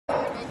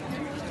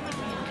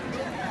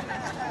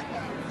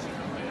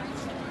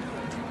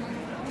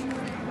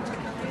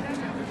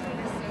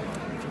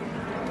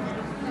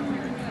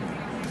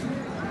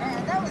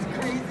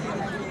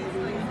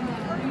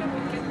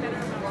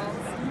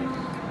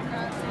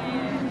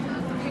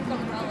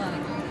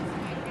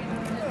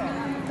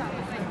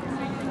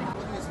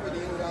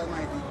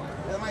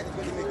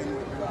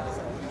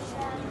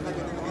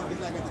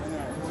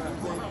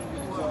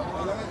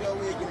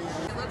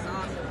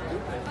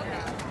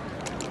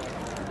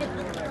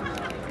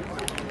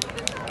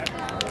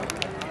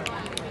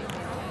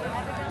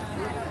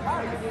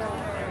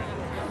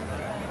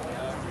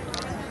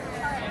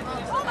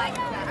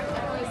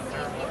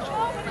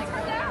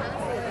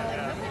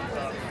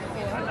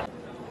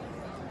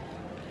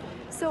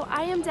So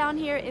I am down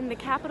here in the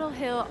Capitol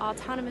Hill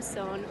Autonomous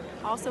Zone,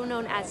 also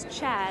known as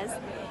Chaz,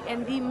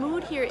 and the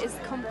mood here is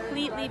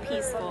completely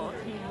peaceful.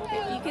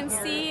 If you can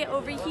see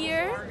over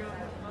here,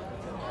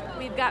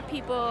 we've got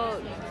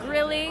people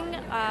grilling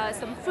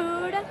some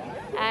food,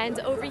 and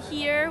over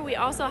here we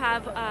also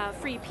have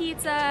free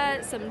pizza,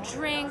 some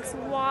drinks,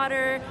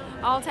 water,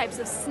 all types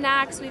of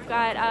snacks. We've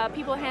got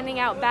people handing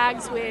out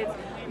bags with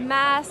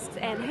masks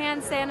and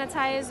hand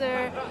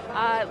sanitizer,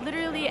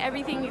 literally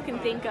everything you can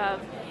think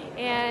of.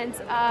 And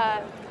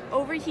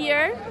over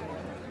here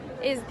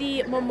is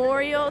the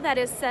memorial that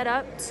is set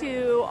up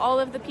to all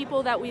of the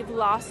people that we've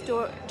lost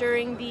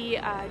during the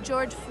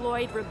George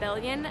Floyd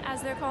rebellion,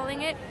 as they're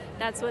calling it.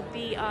 That's what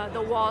the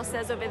wall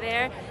says over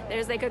there.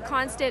 There's like a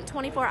constant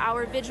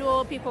 24-hour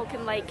vigil. People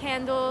can light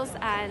candles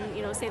and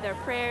say their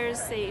prayers,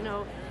 say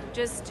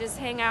just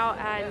hang out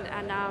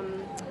and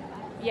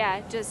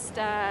yeah, just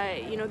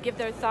give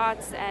their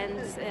thoughts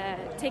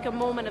and take a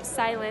moment of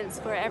silence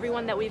for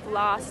everyone that we've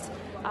lost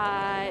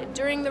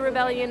during the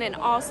rebellion and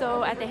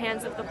also at the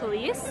hands of the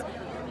police.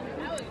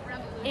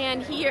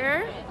 And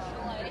here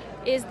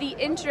is the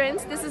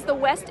entrance. This is the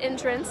west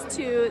entrance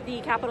to the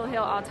Capitol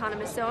Hill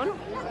Autonomous Zone.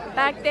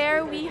 Back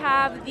there we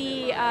have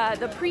the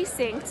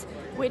precinct,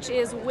 which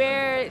is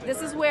where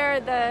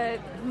the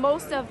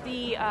most of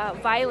the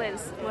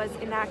violence was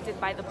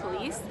enacted by the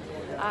police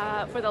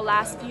for the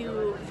last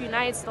few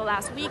nights, the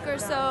last week or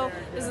so.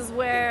 This is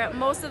where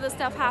most of the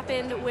stuff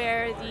happened,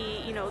 where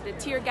the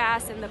tear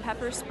gas and the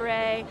pepper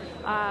spray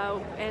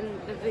and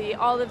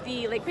all of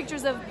the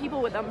pictures of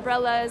people with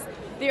umbrellas.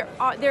 There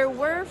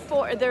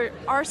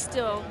are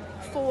still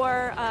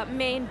four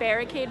main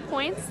barricade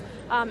points,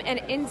 and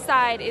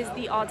inside is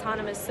the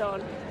autonomous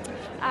zone.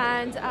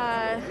 And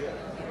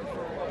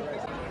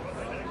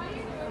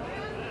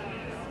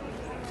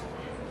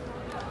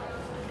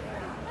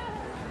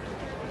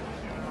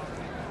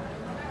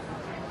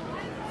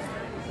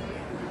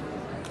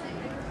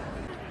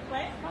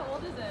how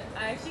old is it?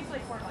 She's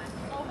like 4 months.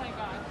 Oh my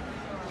god.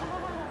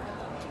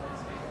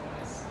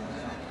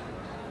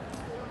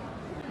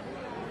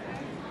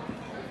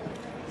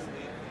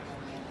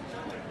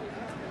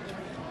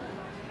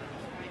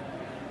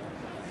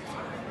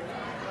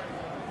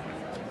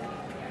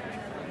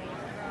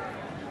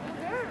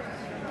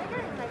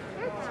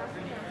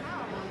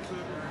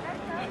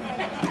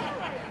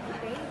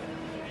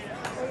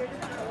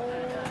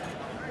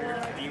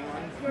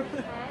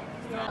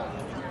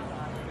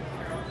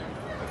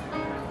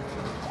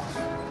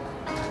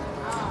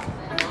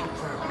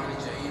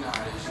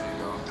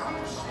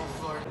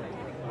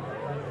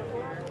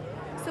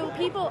 So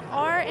people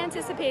are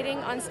anticipating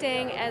on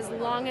staying as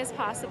long as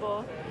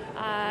possible.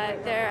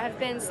 There have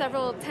been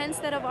several tents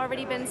that have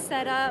already been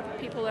set up.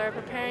 People are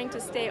preparing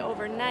to stay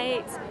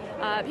overnight.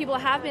 People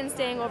have been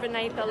staying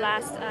overnight the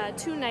last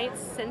 2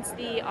 nights since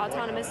the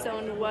autonomous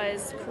zone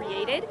was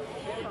created.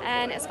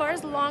 And as far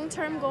as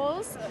long-term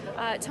goals,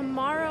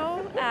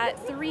 tomorrow at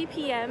 3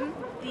 p.m.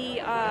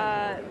 the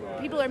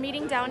people are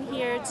meeting down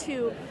here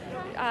to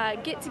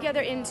get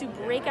together into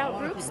breakout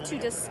groups to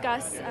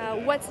discuss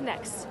what's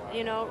next.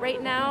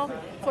 Right now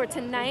for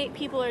tonight,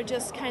 people are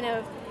just kind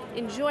of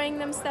enjoying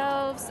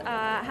themselves,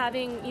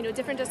 having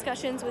different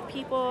discussions with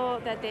people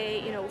that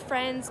they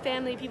friends,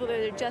 family, people that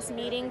they're just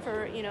meeting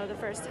for the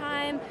first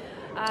time.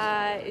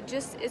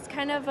 It's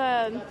kind of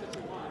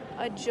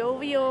a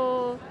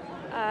jovial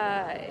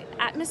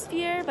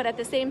atmosphere, but at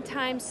the same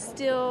time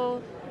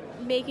still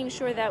making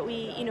sure that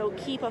we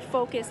keep a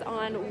focus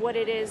on what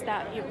it is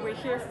that we're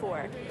here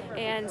for.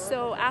 And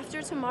so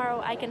after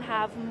tomorrow I can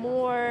have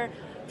more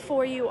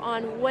for you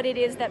on what it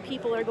is that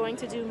people are going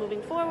to do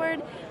moving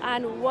forward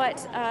and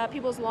what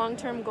people's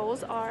long-term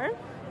goals are.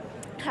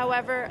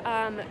 However,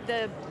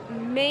 the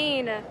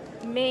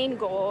main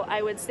goal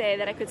I would say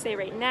that I could say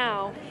right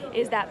now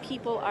is that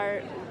people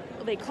are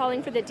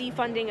calling for the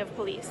defunding of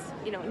police,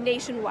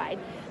 nationwide.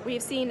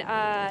 We've seen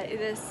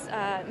this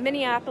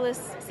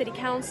Minneapolis City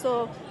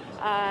Council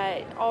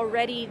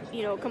already,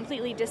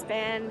 completely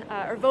disband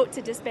or vote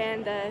to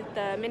disband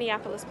the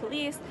Minneapolis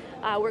police.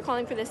 We're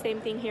calling for the same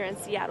thing here in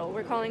Seattle.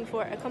 We're calling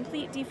for a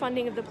complete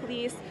defunding of the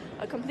police,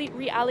 a complete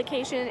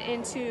reallocation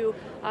into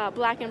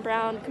black and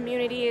brown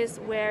communities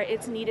where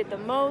it's needed the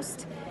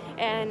most.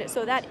 And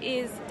so that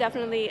is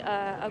definitely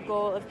a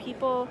goal of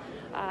people.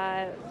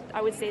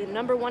 I would say the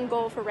 #1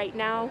 goal for right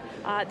now.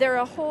 There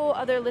are a whole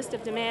other list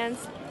of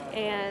demands,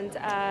 and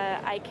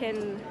I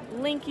can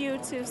link you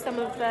to some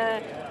of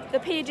the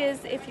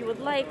pages if you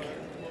would like.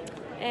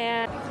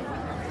 And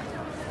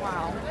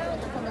Wow.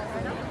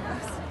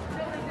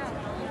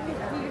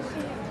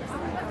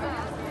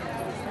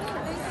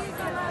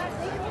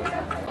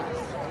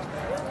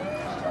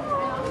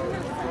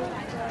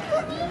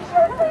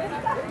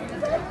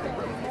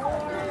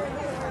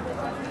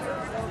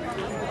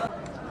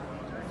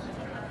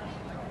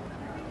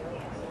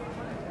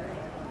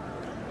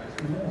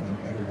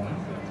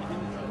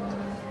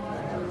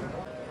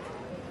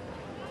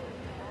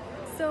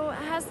 so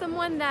as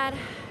someone that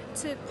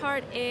took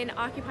part in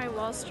Occupy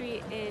Wall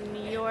Street in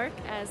New York,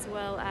 as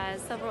well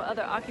as several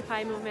other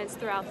Occupy movements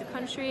throughout the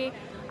country.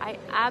 I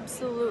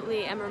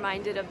absolutely am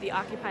reminded of the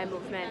Occupy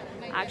movement.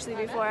 Actually,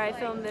 before I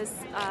filmed this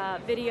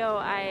video,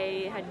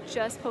 I had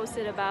just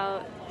posted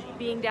about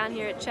being down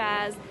here at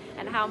Chaz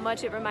and how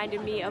much it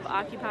reminded me of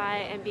Occupy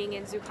and being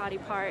in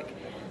Zuccotti Park.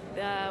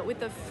 With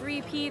the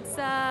free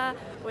pizza,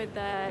 with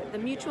the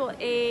mutual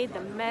aid, the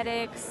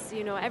medics,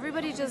 you know,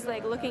 everybody just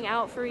like looking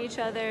out for each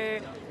other,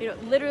 you know,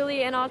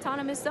 literally an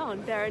autonomous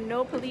zone. There are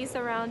no police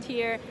around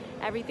here.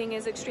 Everything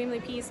is extremely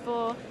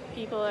peaceful.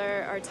 People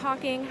are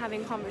talking,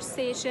 having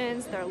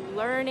conversations, they're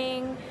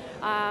learning.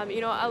 You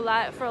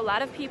know, for a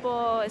lot of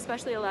people,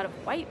 especially a lot of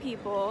white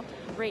people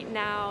right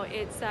now,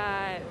 it's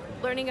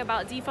learning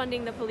about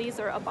defunding the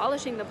police or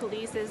abolishing the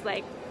police is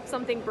like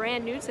something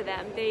brand new to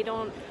them. They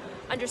don't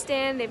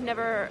understand, they've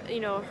never, you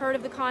know, heard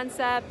of the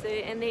concept,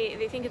 and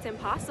they think it's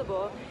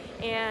impossible.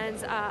 And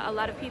a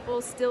lot of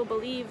people still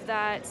believe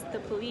that the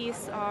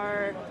police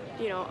are,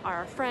 you know,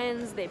 our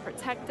friends, they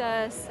protect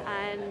us,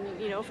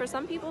 and, you know, for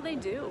some people they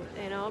do,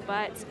 you know,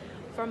 but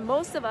for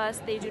most of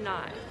us they do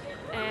not.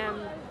 And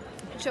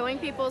showing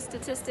people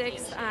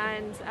statistics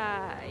and,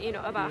 you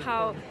know, about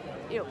how,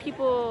 you know,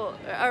 people,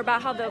 or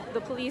about how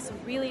the police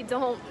really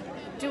don't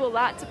do a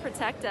lot to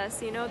protect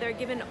us. You know, they're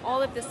given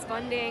all of this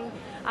funding,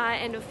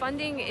 and the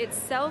funding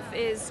itself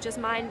is just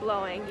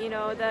mind-blowing. You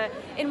know, the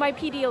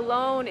NYPD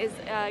alone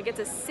gets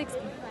a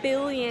 $6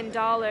 billion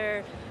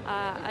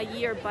a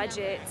year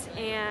budget,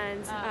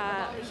 and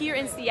here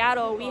in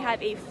Seattle we have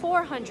a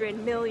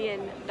 $400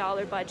 million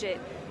budget,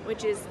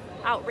 which is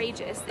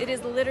outrageous. It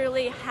is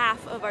literally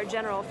half of our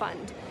general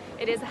fund.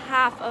 It is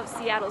half of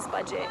Seattle's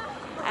budget.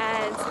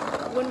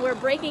 And when we're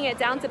breaking it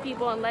down to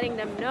people and letting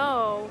them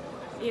know,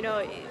 you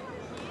know,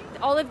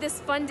 all of this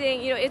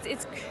funding, you know,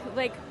 it's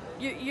like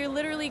you're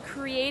literally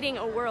creating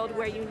a world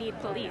where you need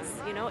police.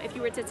 You know, if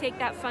you were to take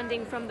that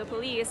funding from the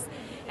police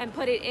and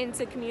put it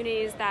into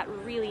communities that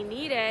really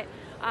need it,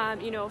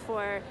 you know,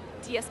 for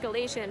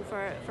de-escalation,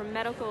 for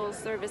medical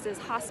services,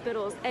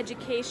 hospitals,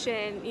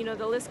 education, you know,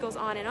 the list goes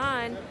on and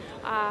on.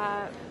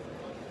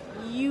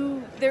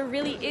 There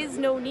really is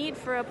no need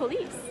for a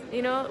police.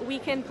 You know, we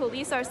can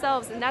police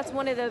ourselves, and that's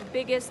one of the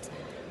biggest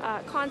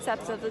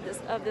concepts of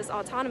this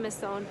autonomous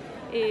zone,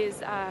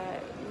 is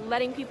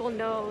letting people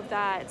know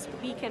that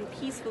we can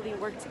peacefully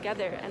work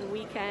together, and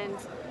we can,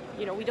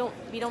 you know, we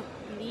don't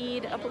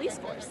need a police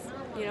force.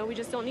 You know, we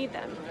just don't need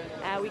them.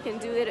 We can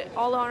do it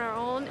all on our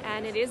own,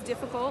 and it is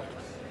difficult.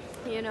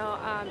 You know,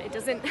 it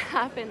doesn't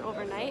happen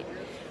overnight.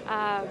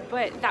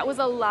 But that was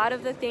a lot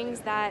of the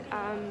things that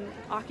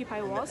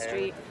Occupy Wall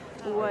Street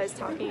was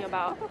talking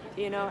about,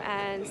 you know,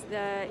 and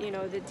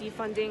the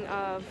defunding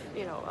of,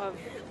 you know,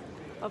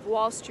 of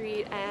Wall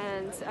Street,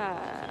 and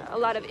a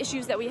lot of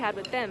issues that we had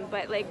with them.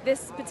 But like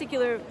this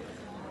particular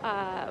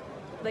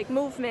like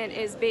movement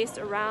is based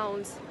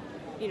around,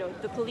 you know,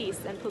 the police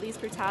and police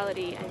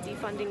brutality and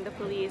defunding the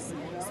police.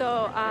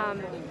 So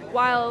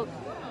while,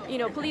 you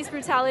know, police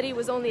brutality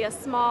was only a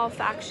small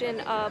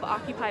faction of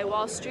Occupy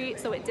Wall Street,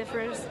 so it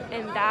differs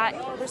in that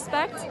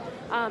respect.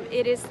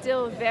 It is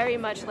still very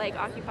much like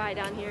Occupy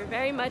down here,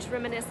 very much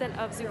reminiscent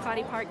of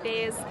Zuccotti Park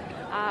days,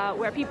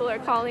 where people are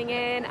calling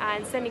in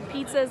and sending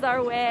pizzas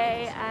our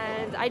way,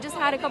 and I just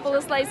had a couple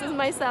of slices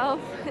myself.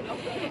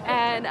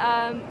 And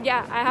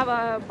yeah, I have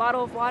a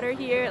bottle of water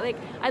here. Like,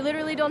 I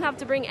literally don't have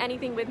to bring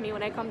anything with me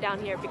when I come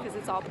down here because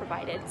it's all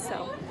provided.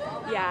 So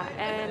yeah,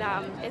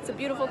 and it's a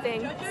beautiful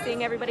thing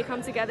seeing everybody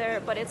come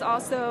together, but it's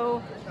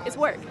also, it's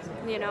work,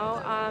 you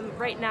know.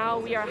 Right now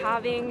we are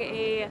having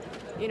a,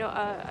 you know,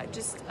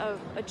 just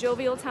a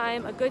jovial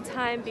time, a good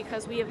time,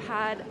 because we have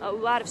had a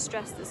lot of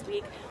stress this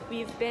week.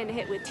 We've been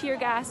hit with tear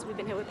gas, we've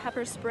been hit with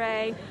pepper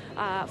spray,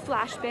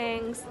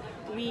 flashbangs.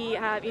 We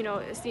have, you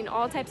know, seen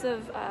all types of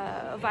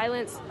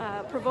violence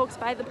provoked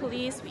by the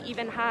police. We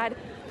even had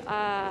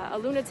a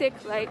lunatic,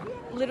 like,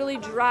 literally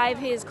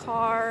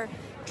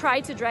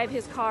tried to drive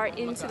his car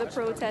into the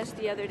protest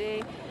the other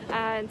day,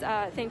 and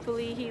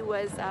thankfully he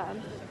was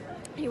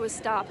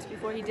stopped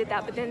before he did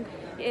that. But then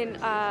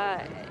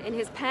in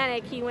his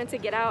panic, he went to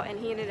get out and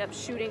he ended up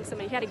shooting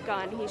somebody. He had a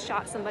gun. He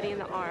shot somebody in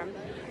the arm.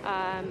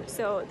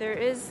 So there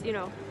is, you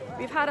know,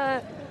 we've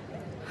had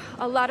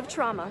a lot of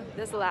trauma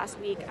this last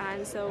week,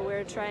 and so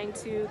we're trying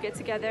to get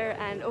together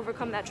and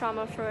overcome that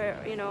trauma for,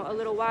 you know, a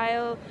little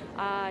while,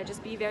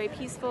 just be very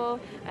peaceful,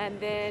 and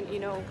then, you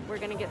know, we're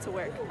gonna get to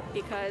work,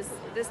 because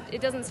it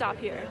doesn't stop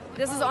here.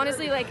 This is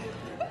honestly like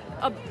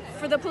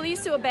for the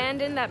police to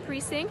abandon that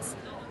precinct.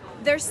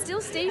 They're still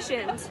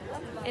stationed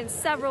in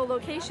several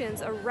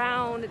locations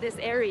around this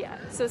area,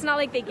 so it's not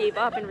like they gave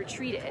up and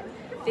retreated.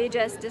 They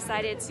just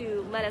decided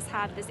to let us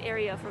have this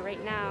area for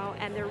right now,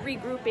 and they're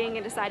regrouping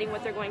and deciding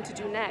what they're going to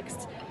do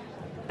next.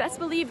 Best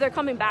believe they're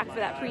coming back for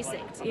that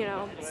precinct, you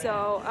know.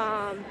 So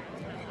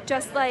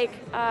just like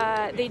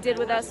they did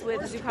with us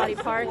with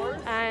Zuccotti Park,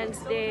 and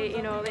they,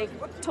 you know, they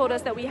told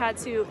us that we had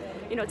to,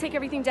 you know, take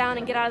everything down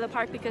and get out of the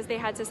park because they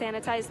had to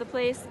sanitize the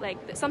place. Like,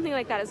 something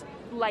like that is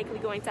likely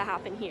going to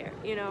happen here,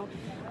 you know.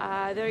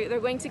 They're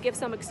going to give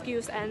some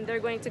excuse, and they're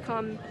going to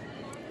come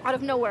out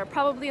of nowhere,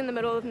 probably in the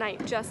middle of the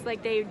night, just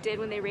like they did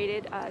when they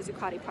raided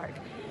Zuccotti Park.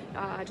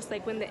 Just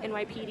like when the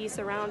NYPD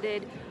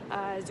surrounded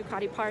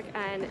Zuccotti Park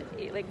and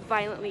like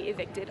violently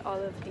evicted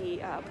all of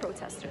the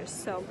protesters.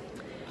 So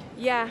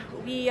yeah,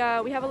 we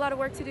have a lot of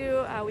work to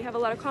do. We have a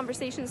lot of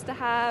conversations to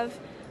have,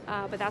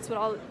 but that's what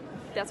all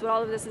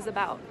of this is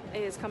about,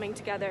 is coming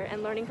together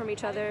and learning from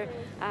each other,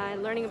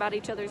 and learning about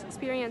each other's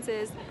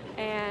experiences,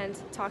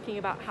 and talking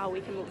about how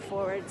we can move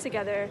forward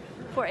together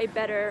for a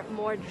better,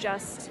 more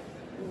just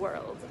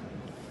world.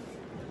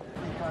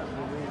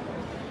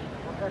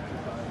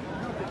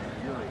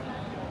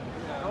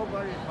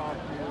 Nobody talks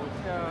to you.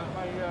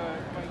 My